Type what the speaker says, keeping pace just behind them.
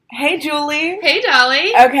Hey, Julie. Hey,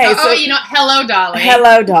 Dolly. Okay, hello, Dolly.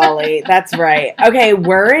 Hello, Dolly. That's right. Okay,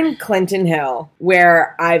 we're in Clinton Hill,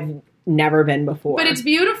 where I've never been before. But it's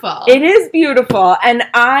beautiful. It is beautiful, and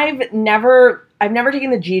I've never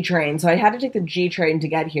taken the G train, so I had to take the G train to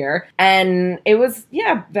get here, and it was,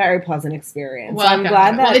 very pleasant experience. Welcome. So I'm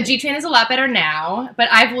glad that... Well, the G train is a lot better now, but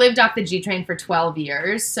I've lived off the G train for 12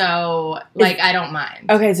 years, so, I don't mind.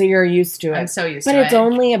 Okay, so you're used to it. I'm so used to it. But it's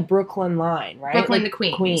only a Brooklyn line, right? Brooklyn to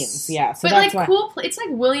Queens. Queens, yeah. So but, that's why. it's like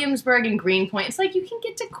Williamsburg and Greenpoint. It's like you can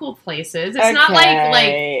get to cool places. It's not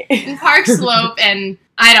like Park Slope and...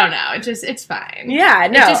 I don't know. It's fine. Yeah,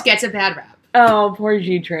 no. It just gets a bad rap. Oh, poor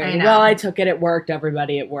G-Train. I know. Well, I took it. It worked.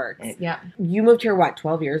 Everybody, it works. Yeah. You moved here,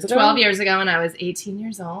 12 years ago? 12 years ago when I was 18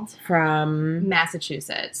 years old. From?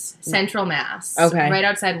 Massachusetts. Central Mass. Okay. Right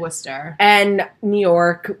outside Worcester. And New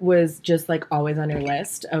York was just, always on your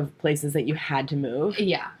list of places that you had to move?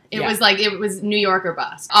 Yeah. It was New York or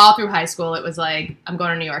bust. All through high school, it was I'm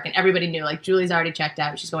going to New York. And everybody knew, Julie's already checked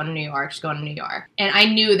out. She's going to New York. She's going to New York. And I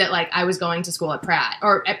knew that, I was going to school at Pratt.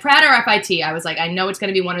 Or at Pratt or FIT. I was I know it's going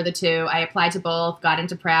to be one or the two. I applied to both, got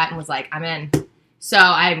into Pratt, and was I'm in. So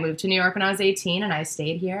I moved to New York when I was 18, and I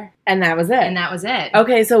stayed here. And that was it?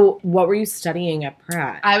 Okay, so what were you studying at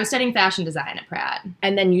Pratt? I was studying fashion design at Pratt.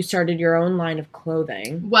 And then you started your own line of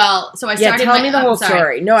clothing. Well, so I started... tell me the whole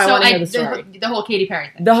story. No, I want to hear the story. The whole Katy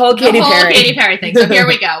Perry thing. The whole Katy Perry thing. So here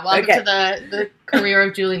we go. Welcome to the career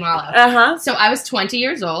of Julie Marlowe. Uh-huh. So I was 20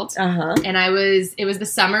 years old. Uh-huh. And it was the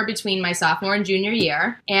summer between my sophomore and junior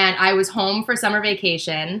year. And I was home for summer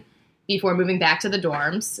vacation before moving back to the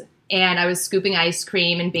dorms. And I was scooping ice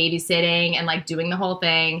cream and babysitting and doing the whole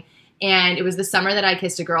thing. And it was the summer that I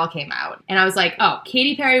Kissed a Girl came out. And I was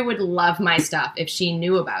Katy Perry would love my stuff if she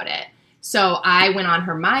knew about it. So I went on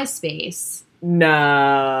her MySpace. No.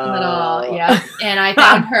 And I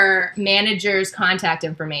found her manager's contact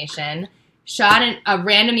information, shot a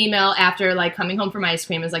random email after coming home from ice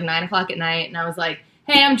cream. It was 9 o'clock at night. And I was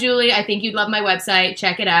hey, I'm Julie. I think you'd love my website.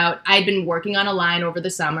 Check it out. I'd been working on a line over the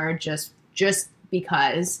summer just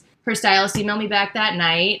because. Her stylist emailed me back that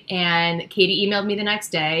night, and Katie emailed me the next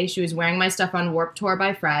day. She was wearing my stuff on Warped Tour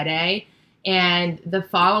by Friday, and the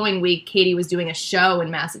following week, Katie was doing a show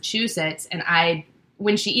in Massachusetts, and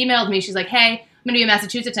when she emailed me, she's hey, I'm going to be in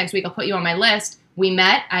Massachusetts next week. I'll put you on my list. We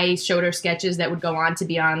met. I showed her sketches that would go on to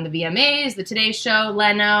be on the VMAs, the Today Show,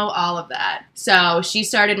 Leno, all of that. So she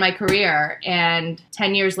started my career, and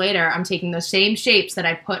 10 years later, I'm taking those same shapes that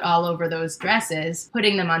I put all over those dresses,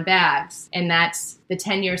 putting them on bags, and that's the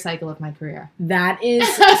 10-year cycle of my career. That is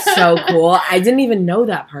so cool. I didn't even know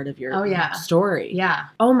that part of your story. Yeah.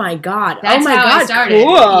 Oh my God. That's how I started.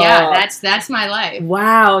 Cool. Yeah, that's my life.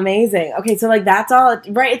 Wow, amazing. Okay, so that's all,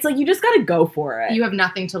 right? It's you just gotta go for it. You have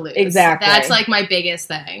nothing to lose. Exactly. That's my biggest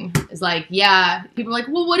thing. Is people are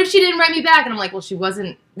well, what if she didn't write me back? And I'm well, she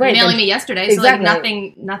wasn't emailing me yesterday, so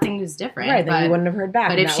nothing is different. Right, then you wouldn't have heard back.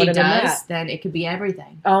 But if she does, then it could be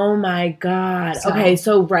everything. Oh my God. Okay,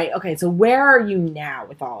 so where are you now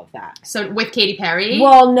with all of that? So with Katy Perry?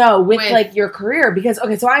 Well, no, with your career, because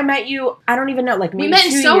so I met you, I don't even know, maybe we met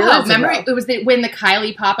in Soho. Remember, ago. It was when the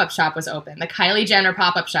Kylie pop-up shop was open. The Kylie Jenner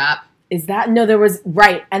pop-up shop. Is that? No, there was,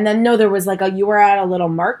 right. And then, no, there was you were at a little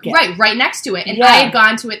market. Right next to it. And I had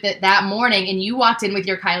gone to it that morning, and you walked in with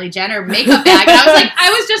your Kylie Jenner makeup bag, and I was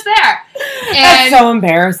I was just there. And, that's so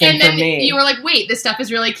embarrassing for me. And you were wait, this stuff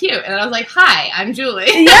is really cute. And I was hi, I'm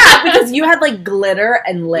Julie. Yeah, because you had glitter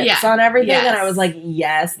and lips on everything, yes. And I was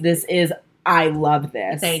yes, this is... I love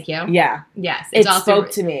this. Thank you. Yeah. Yes. It spoke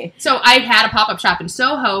to me. So I had a pop-up shop in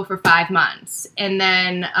Soho for 5 months. And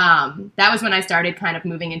then that was when I started kind of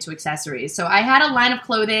moving into accessories. So I had a line of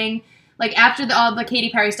clothing. After all the Katy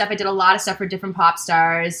Perry stuff, I did a lot of stuff for different pop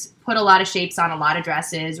stars. Put a lot of shapes on a lot of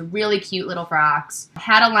dresses. Really cute little frocks.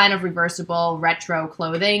 Had a line of reversible retro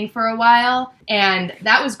clothing for a while. And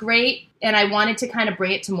that was great. And I wanted to kind of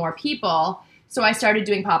bring it to more people. So I started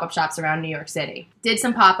doing pop-up shops around New York City. Did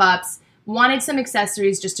some pop-ups. Wanted some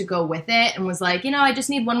accessories just to go with it, and was I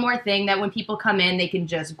just need one more thing that when people come in, they can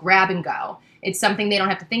just grab and go. It's something they don't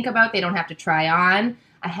have to think about, they don't have to try on.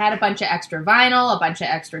 I had a bunch of extra vinyl, a bunch of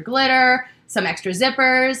extra glitter, some extra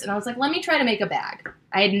zippers, and I was let me try to make a bag.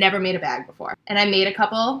 I had never made a bag before. And I made a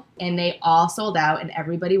couple, and they all sold out, and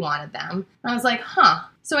everybody wanted them. And I was huh.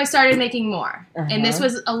 So I started making more. Uh-huh. And this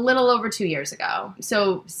was a little over 2 years ago.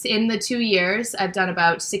 So in the 2 years, I've done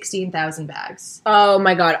about 16,000 bags. Oh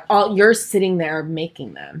my God. You're sitting there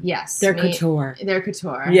making them. Yes. They're couture. They're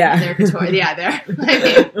couture. Yeah. They're couture. Yeah,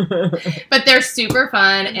 but they're super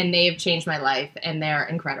fun, and they've changed my life, and they're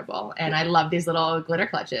incredible. And I love these little glitter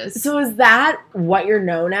clutches. So is that what you're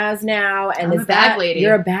known as now? And I'm a bag lady.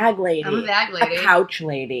 You're a bag lady. I'm a bag lady. A pouch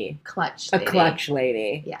lady. Clutch A lady. clutch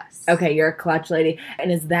lady. Yes. Okay, you're a clutch lady.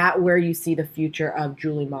 And is that where you see the future of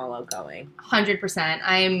Julie Malo going? 100%.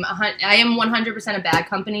 I am 100% a bag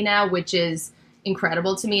company now, which is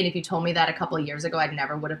incredible to me. And if you told me that a couple of years ago, I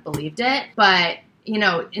never would have believed it. But, you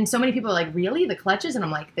know, and so many people are like, really? The clutches? And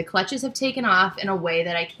I'm like, the clutches have taken off in a way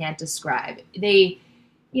that I can't describe.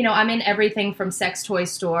 You know, I'm in everything from sex toy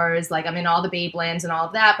stores, like I'm in all the Babelands and all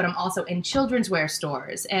of that, but I'm also in children's wear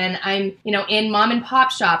stores, and I'm, you know, in mom and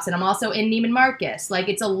pop shops, and I'm also in Neiman Marcus. Like,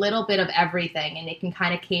 it's a little bit of everything, and it can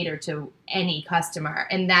kind of cater to any customer,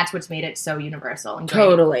 and that's what's made it so universal and great.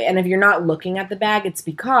 Totally. And if you're not looking at the bag, it's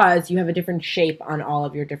because you have a different shape on all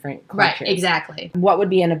of your different clutches. Right, exactly. What would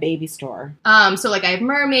be in a baby store? So like I have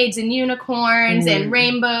mermaids and unicorns and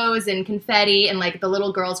rainbows and confetti, and like the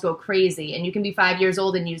little girls go crazy, and you can be 5 years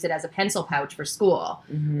old and use it as a pencil pouch for school.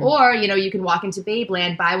 Or, you know, you can walk into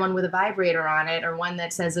Babeland, buy one with a vibrator on it or one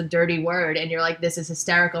that says a dirty word, and you're like, this is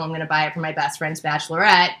hysterical, I'm going to buy it for my best friend's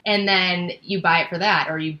bachelorette. And then you buy it for that,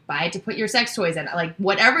 or you buy it to put your sex toys in. Like,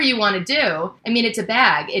 whatever you want to do. I mean, it's a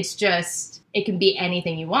bag. It's just... it can be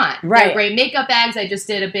anything you want. Right. They're great makeup bags. I just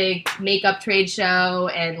did a big makeup trade show,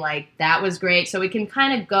 and like that was great. So it can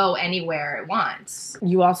kind of go anywhere it wants.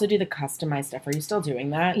 You also do the customized stuff. Are you still doing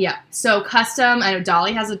that? Yeah. So custom. I know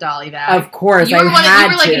Dolly has a Dolly bag. Of course, you were you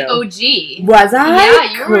were like an OG. Was I?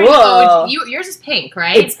 Yeah, you cool. were an OG. Yours is pink,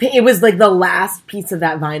 right? It was like the last piece of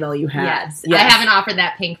that vinyl you had. Yes. I haven't offered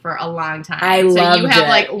that pink for a long time. I loved loved So you have it.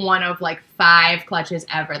 like one of like 5 clutches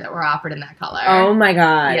ever that were offered in that color. Oh my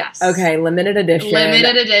god. Yes. Okay, limited edition.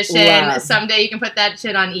 Limited edition. Love. Someday you can put that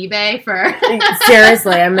shit on eBay for...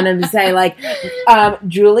 Seriously, I'm going to say like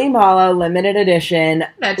Julie Malo limited edition.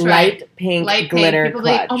 That's right. Light pink light glitter pink. People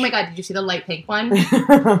be like, clutch. oh my god, did you see the light pink one?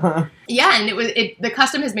 Yeah, and the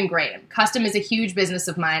custom has been great. Custom is a huge business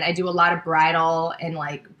of mine. I do a lot of bridal and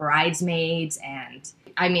like bridesmaids, and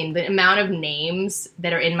I mean the amount of names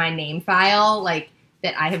that are in my name file, like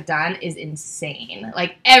that I have done is insane.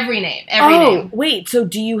 Like every name. Wait, so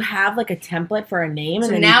do you have like a template for a name? So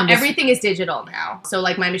and then now you can just... everything is digital now. So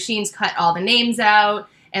like my machines cut all the names out,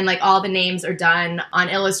 and like all the names are done on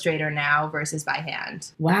Illustrator now versus by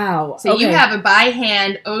hand. Wow. So you have a by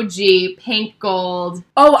hand OG pink gold.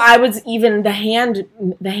 Oh, I was even the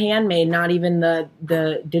handmade, not even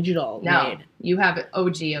the digital made. You have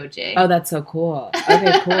OG. Oh, that's so cool.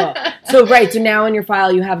 Okay, cool. So now in your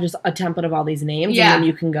file you have just a template of all these names, Yeah. and then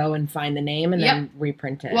you can go and find the name and then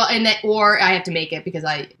reprint it. Well, or I have to make it because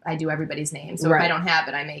I do everybody's name. So if I don't have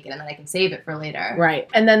it, I make it, and then I can save it for later. Right.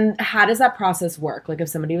 And then how does that process work? Like if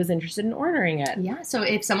somebody was interested in ordering it? Yeah, so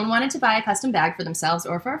if someone wanted to buy a custom bag for themselves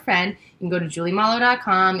or for a friend, you can go to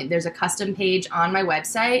juliemalo.com. There's a custom page on my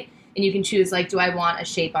website. And you can choose, like, do I want a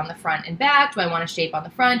shape on the front and back? Do I want a shape on the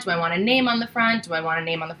front? Do I want a name on the front? Do I want a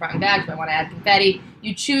name on the front and back? Do I want to add confetti?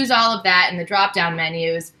 You choose all of that in the drop-down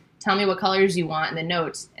menus. Tell me what colors you want in the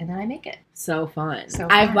notes, and then I make it. So fun. So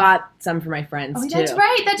fun. I've bought some for my friends, too. That's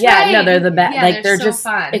right. Yeah, no, they're the best. Yeah, like, they're so just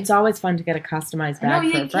fun. It's always fun to get a customized bag for a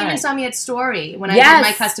you friend. came and saw me at Story when I did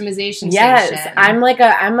my customization station.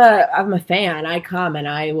 I'm a fan. I come and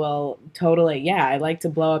I will totally, I like to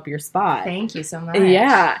blow up your spot. Thank you so much.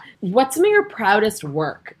 Yeah. What's some of your proudest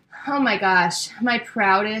work? Oh my gosh, my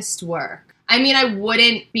proudest work. I mean, I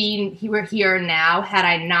wouldn't be here now had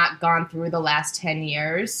I not gone through the last 10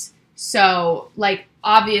 years. So, like,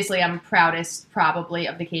 obviously I'm proudest probably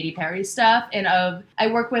of the Katy Perry stuff, and I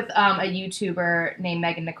work with a YouTuber named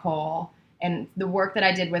Megan Nicole, and the work that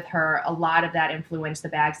I did with her, a lot of that influenced the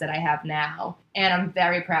bags that I have now. And I'm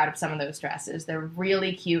very proud of some of those dresses. They're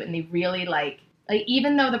really cute, and they really like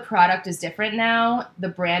even though the product is different now, the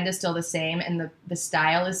brand is still the same, and the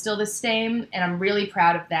style is still the same, and I'm really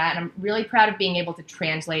proud of that, and I'm really proud of being able to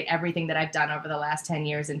translate everything that I've done over the last 10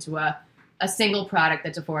 years into a single product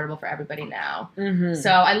that's affordable for everybody now. Mm-hmm. So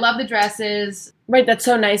I love the dresses. Right, that's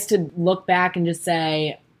so nice to look back and just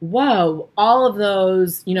say, whoa, all of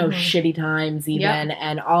those, shitty times even,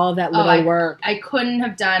 and all of that little work. I couldn't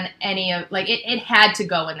have done any of, it had to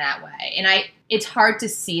go in that way. And it's hard to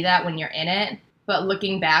see that when you're in it. But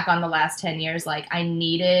looking back on the last 10 years, I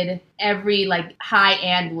needed every, high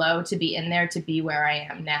and low to be in there to be where I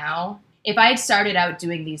am now. If I had started out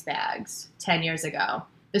doing these bags 10 years ago,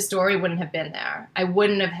 the story wouldn't have been there. I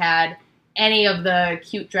wouldn't have had any of the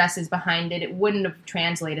cute dresses behind it. It wouldn't have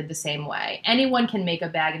translated the same way. Anyone can make a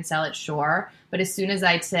bag and sell it, sure. But as soon as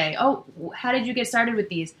I'd say, oh, how did you get started with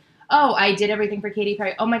these? Oh, I did everything for Katy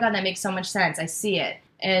Perry. Oh my God, that makes so much sense. I see it.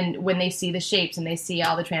 And when they see the shapes and they see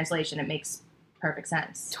all the translation, it makes perfect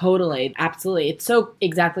sense. Totally. Absolutely. It's so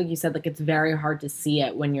exactly like you said, like it's very hard to see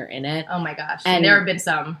it when you're in it. Oh my gosh. And there have been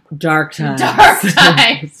some dark times. dark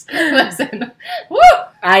times. Listen. Woo!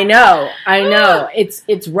 I know.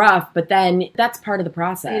 It's rough, but then that's part of the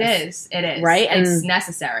process. It is. Right? It's And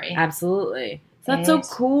necessary. absolutely. So that's so Thanks.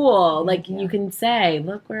 cool. Like Thank you. you can say,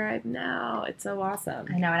 look where I'm now. It's so awesome.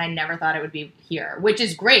 I know, and I never thought it would be here, which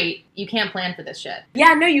is great. You can't plan for this shit.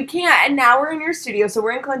 Yeah, no, you can't. And now we're in your studio, so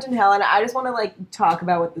we're in Clinton Hill, and I just want to like talk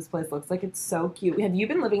about what this place looks like. It's so cute. Have you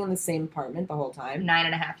been living in the same apartment the whole time?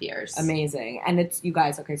 9.5 years. Amazing. And it's, you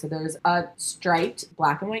guys, okay, so there's a striped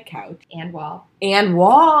black and white couch And wall. and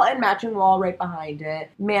wall and matching wall right behind it.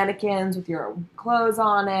 Mannequins with your clothes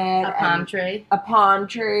on it. A palm and tree. A palm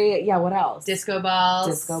tree. Yeah, what else? Disco balls.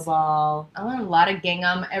 Disco ball. I want a lot of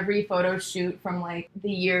gingham. Every photo shoot from like the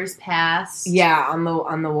years past. Yeah, on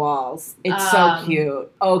the walls. It's so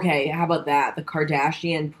cute. Okay, how about that? The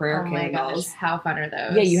Kardashian prayer Oh my candles. gosh, how fun are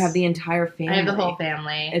those? Yeah, you have the entire family. I have the whole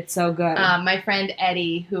family. It's so good. My friend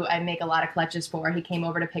Eddie, who I make a lot of clutches for, he came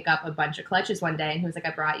over to pick up a bunch of clutches one day, and he was like,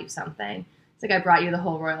 I brought you something. It's like, I brought you the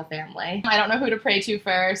whole royal family. I don't know who to pray to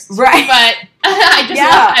first. Right. But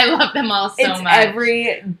I love them all so it's much.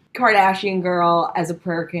 Every Kardashian girl as a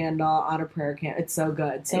prayer candle on a prayer candle. It's so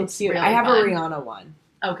good. So It's cute. really I have fun. a Rihanna one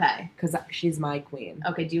Okay. because she's my queen.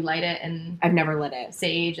 Okay, do you light it and I've never lit it.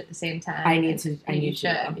 sage at the same time? I need to. I You need should,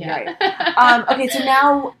 to. yeah. Right. Okay, so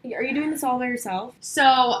now are you doing this all by yourself?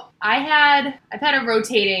 So I've had a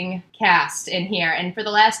rotating cast in here, and for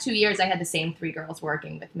the last 2 years, I had the same 3 girls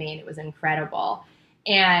working with me, and it was incredible.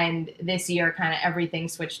 And this year, kind of everything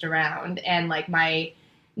switched around, and like my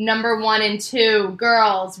number 1 and 2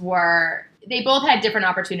 girls they both had different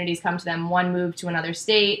opportunities come to them. One moved to another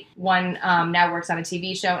state. One now works on a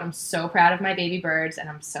TV show. And I'm so proud of my baby birds, and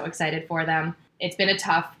I'm so excited for them. It's been a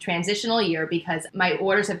tough transitional year because my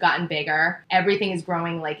orders have gotten bigger. Everything is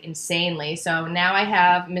growing like insanely. So now I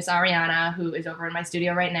have Miss Ariana, who is over in my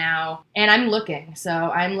studio right now, and I'm looking. So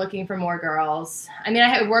I'm looking for more girls. I mean,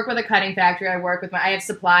 I work with a cutting factory. I have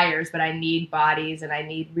suppliers, but I need bodies, and I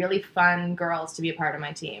need really fun girls to be a part of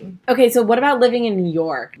my team. Okay, so what about living in New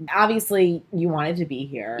York? Obviously, you wanted to be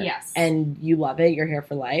here. Yes. And you love it. You're here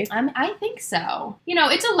for life. I think so. You know,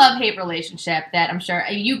 it's a love-hate relationship that I'm sure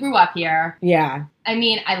you grew up here. Yeah. I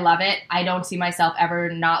mean, I love it. I don't see myself ever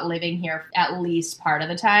not living here at least part of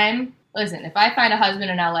the time. Listen, if I find a husband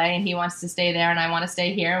in LA and he wants to stay there and I want to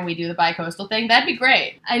stay here and we do the bi-coastal thing, that'd be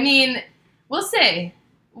great. I mean, we'll see.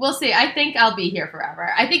 We'll see. I think I'll be here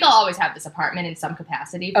forever. I think I'll always have this apartment in some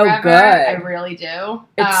capacity forever. Oh, good. I really do.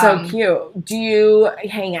 It's so cute. Do you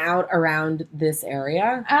hang out around this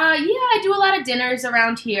area? Yeah, I do a lot of dinners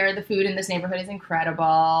around here. The food in this neighborhood is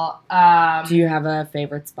incredible. Do you have a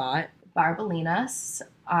favorite spot? Barbalinas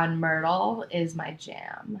on Myrtle is my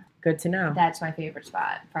jam. Good to know. That's my favorite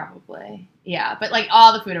spot, probably. Yeah, but like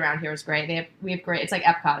all the food around here is great. We have great. It's like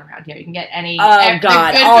Epcot around here. You can get any God, good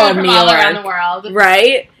all food of from New all York. around the world.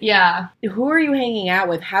 Right? Yeah. Who are you hanging out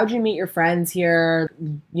with? How'd you meet your friends here?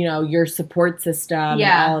 You know, your support system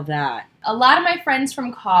Yeah. and all of that. A lot of my friends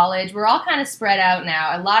from college, we're all kind of spread out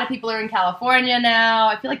now. A lot of people are in California now.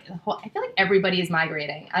 I feel like everybody is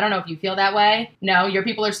migrating. I don't know if you feel that way. No, your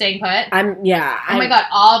people are staying put. Oh my god,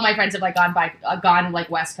 all of my friends have like gone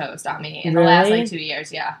like West Coast on me in the last like 2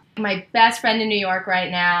 years. Yeah, my best friend in New York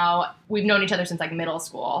right now. We've known each other since like middle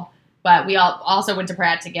school. But we all also went to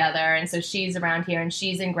Pratt together, and so she's around here, and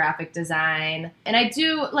she's in graphic design. And I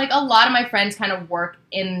do, like, a lot of my friends kind of work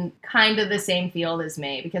in kind of the same field as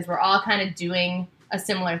me, because we're all kind of doing a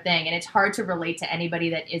similar thing, and it's hard to relate to anybody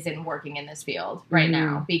that isn't working in this field right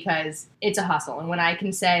now, because it's a hustle. And when I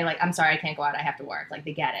can say, like, I'm sorry, I can't go out, I have to work, like,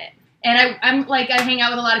 they get it. And I'm like, I hang out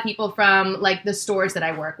with a lot of people from, like, the stores that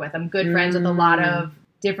I work with. I'm good friends with a lot of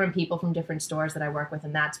different people from different stores that I work with,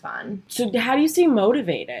 and that's fun. So how do you stay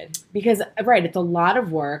motivated? Because, right, it's a lot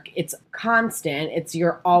of work. It's constant.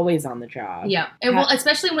 You're always on the job. Yeah. And well,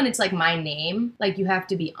 especially when it's like my name, like you have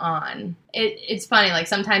to be on. It's funny. Like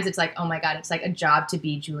sometimes it's like, oh my God, it's like a job to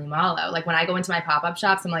be Julie Malo. Like when I go into my pop-up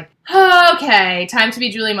shops, I'm like, oh, okay, time to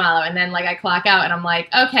be Julie Malo. And then like I clock out and I'm like,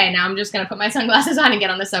 okay, now I'm just going to put my sunglasses on and get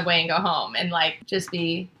on the subway and go home and like just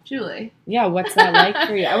be Julie. Yeah. What's that like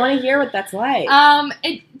for you? I want to hear what that's like.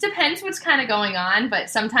 It depends what's kind of going on, but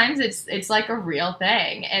sometimes it's like a real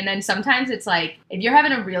thing. And then sometimes it's like, if you're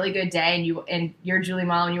having a really good day and you're Julie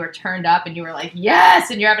Malo and you are turned up and you were like,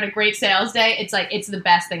 yes, and you're having a great sales day, it's like, it's the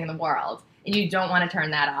best thing in the world. And you don't want to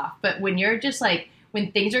turn that off. But when you're just like,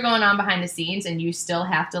 when things are going on behind the scenes and you still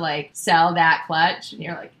have to like sell that clutch and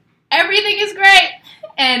you're like, everything is great.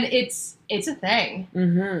 And it's a thing.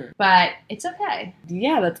 Mm-hmm. But it's okay.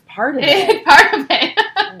 Yeah, that's part of it. It's part of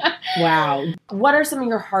it. Wow. What are some of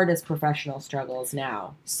your hardest professional struggles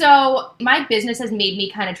now? So my business has made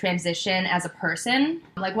me kind of transition as a person.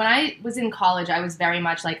 Like when I was in college, I was very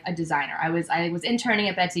much like a designer. I was interning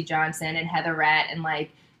at Betsy Johnson and Heatherette and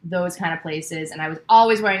like those kind of places, and I was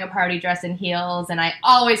always wearing a party dress and heels, and I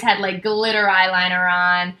always had like glitter eyeliner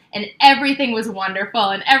on, and everything was wonderful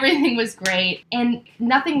and everything was great, and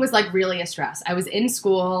nothing was like really a stress. I was in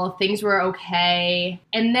school, things were okay,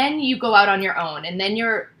 and then you go out on your own, and then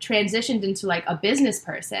you're transitioned into like a business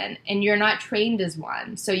person, and you're not trained as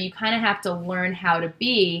one, so you kind of have to learn how to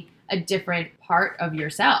be a different part of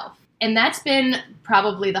yourself. And that's been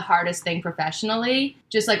probably the hardest thing professionally.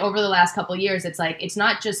 Just like over the last couple of years, it's like,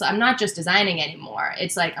 I'm not just designing anymore.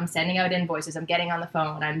 It's like I'm sending out invoices, I'm getting on the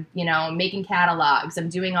phone, I'm, making catalogs, I'm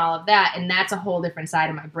doing all of that. And that's a whole different side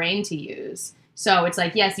of my brain to use. So it's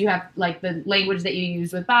like, yes, you have like the language that you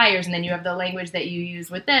use with buyers, and then you have the language that you use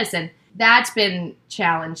with this. And that's been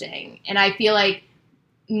challenging. And I feel like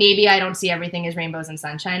maybe I don't see everything as rainbows and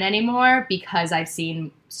sunshine anymore because I've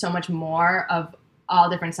seen so much more of all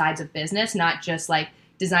different sides of business, not just like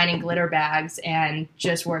designing glitter bags and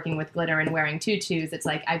just working with glitter and wearing tutus. It's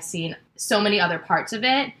like I've seen so many other parts of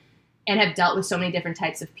it and have dealt with so many different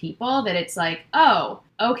types of people that it's like, oh,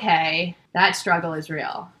 okay, that struggle is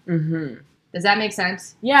real. Mm-hmm. Does that make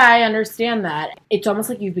sense? Yeah, I understand that. It's almost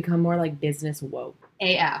like you've become more like business woke.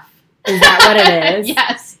 AF. Is that what it is?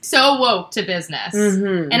 Yes. So woke to business.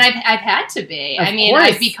 Mm-hmm. And I've had to be. Of I mean, course.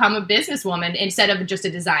 I've become a businesswoman instead of just a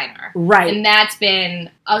designer. Right. And that's been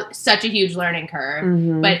such a huge learning curve.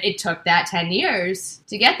 Mm-hmm. But it took that 10 years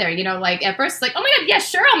to get there. Like at first, like, oh my God, yeah,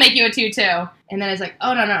 sure, I'll make you a tutu. And then it's like,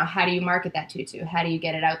 oh, no. How do you market that tutu? How do you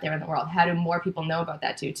get it out there in the world? How do more people know about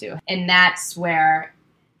that tutu? And that's where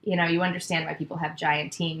you understand why people have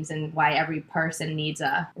giant teams and why every person needs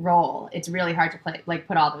a role. It's really hard to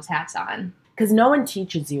put all those hats on. Because no one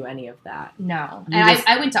teaches you any of that. No. And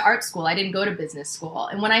I went to art school. I didn't go to business school.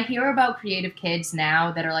 And when I hear about creative kids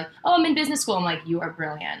now that are like, oh, I'm in business school, I'm like, you are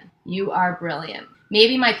brilliant. You are brilliant.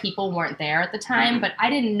 Maybe my people weren't there at the time, but I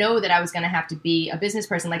didn't know that I was going to have to be a business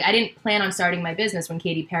person. Like, I didn't plan on starting my business when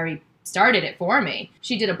Katy Perry started it for me.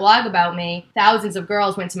 She did a blog about me. Thousands of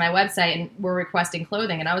girls went to my website and were requesting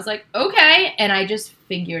clothing, and I was like, okay, and I just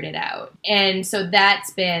figured it out. And so that's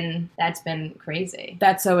been crazy.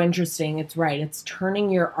 That's so interesting. It's right. It's turning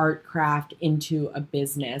your art craft into a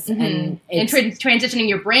business, mm-hmm. and transitioning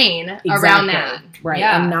your brain exactly, around that. Right.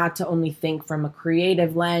 Yeah. And not to only think from a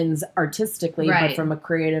creative lens artistically, right. but from a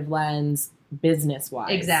creative lens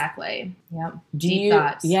business-wise. Exactly. Yep. Deep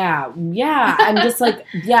thoughts. Yeah. I'm just like,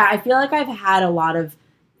 I feel like I've had a lot of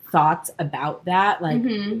thoughts about that, like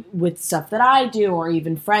mm-hmm. with stuff that I do, or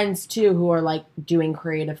even friends too, who are like doing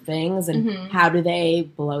creative things, and mm-hmm. how do they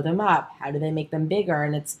blow them up? How do they make them bigger?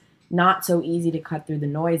 And it's not so easy to cut through the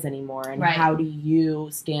noise anymore. And right. how do you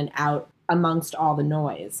stand out amongst all the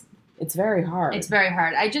noise? It's very hard. It's very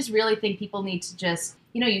hard. I just really think people need to just,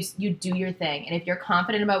 you do your thing. And if you're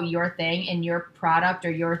confident about your thing and your product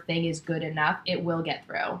or your thing is good enough, it will get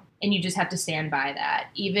through. And you just have to stand by that.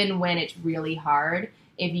 Even when it's really hard,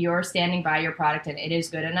 if you're standing by your product and it is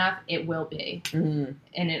good enough, it will be. Mm-hmm.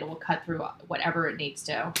 And it will cut through whatever it needs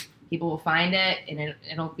to. People will find it, and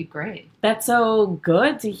it'll be great. That's so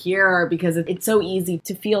good to hear, because it's so easy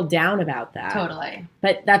to feel down about that. Totally.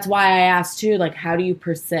 But that's why I asked too, like, how do you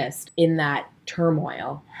persist in that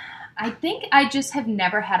turmoil? I think I just have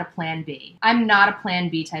never had a plan B. I'm not a plan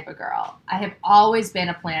B type of girl. I have always been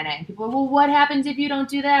a plan A. And people are, well, what happens if you don't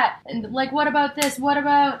do that? And like, what about this? What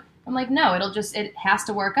about... I'm like, no, it has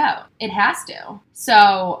to work out. It has to.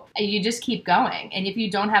 So you just keep going. And if you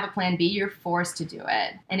don't have a plan B, you're forced to do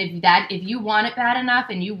it. And if you want it bad enough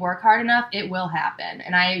and you work hard enough, it will happen.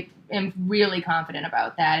 And I am really confident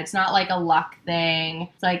about that. It's not like a luck thing.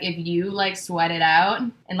 It's like if you like sweat it out,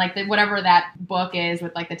 and like whatever that book is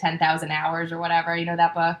with like the 10,000 hours or whatever, you know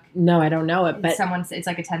that book? No, I don't know it, but it's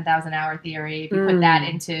like a 10,000 hour theory. If you put that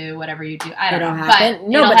into whatever you do, I don't know. Happen.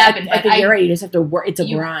 No, but happen. I think you're right. You just have to work. It's a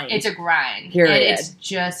grind. It's a grind. Period.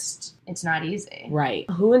 And it's not easy. Right.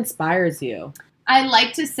 Who inspires you? I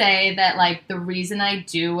like to say that, like, the reason I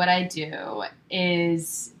do what I do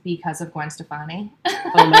is because of Gwen Stefani.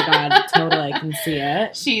 Oh my God, totally, I can see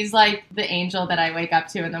it. She's like the angel that I wake up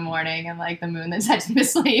to in the morning, and like the moon that sets me to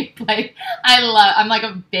sleep. Like, I'm like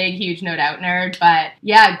a big, huge No Doubt nerd, but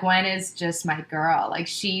yeah, Gwen is just my girl. Like,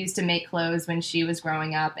 she used to make clothes when she was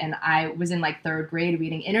growing up, and I was in like 3rd grade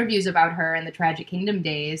reading interviews about her in the Tragic Kingdom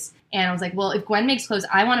days, and I was like, well, if Gwen makes clothes,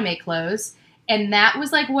 I want to make clothes. And that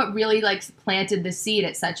was like what really like planted the seed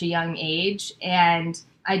at such a young age. And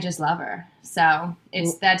I just love her. So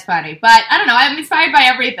that's funny. But I don't know. I'm inspired by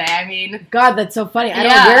everything. I mean, God, that's so funny. I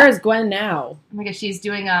don't. Yeah. Where is Gwen now? oh my gosh, she's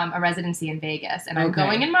doing a residency in Vegas, and I'm Okay.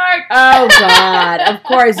 going in March. Oh God! Of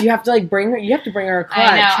course, you have to like bring her. You have to bring her a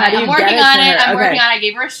clutch. I know. How do you I'm working get on to it. her? I'm Okay. working on it. I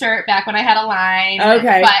gave her a shirt back when I had a line.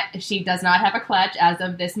 Okay. But she does not have a clutch as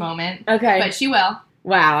of this moment. Okay. But she will.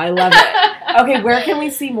 Wow, I love it. Okay, where can we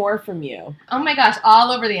see more from you? Oh my gosh,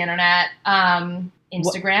 all over the internet.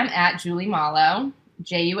 Instagram at Julie Mallo,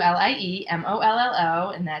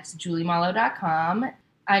 JuliemOllo, and that's juliemalo.com.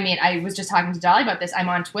 I mean, I was just talking to Dolly about this. I'm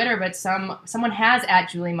on Twitter, but someone has at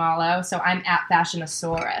Julie Mallo, so I'm at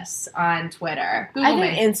Fashionosaurus on Twitter. Google I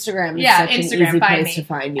think me. Instagram is Yeah, such Instagram, an easy find place me. to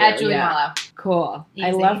find you. At Julie Yeah. Mallo. Cool. I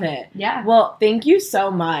Easy. love it. Yeah. Well, thank you so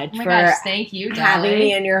much Oh my for gosh, thank you, Dolly. having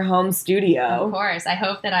me in your home Of studio. course. I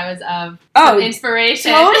hope that I was of Oh, some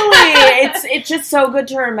inspiration. Totally. It's just so good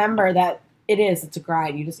to remember that it's a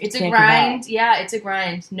grind. You just It's a can't give up. grind. Yeah, it's a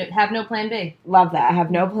grind. No, have no plan B. Love that. I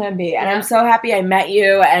have no plan B. And Yeah. I'm so happy I met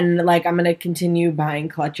you and like I'm gonna continue buying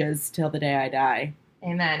clutches till the day I die.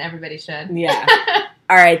 Amen. Everybody should. Yeah.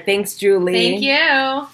 All right, thanks, Julie. Thank you.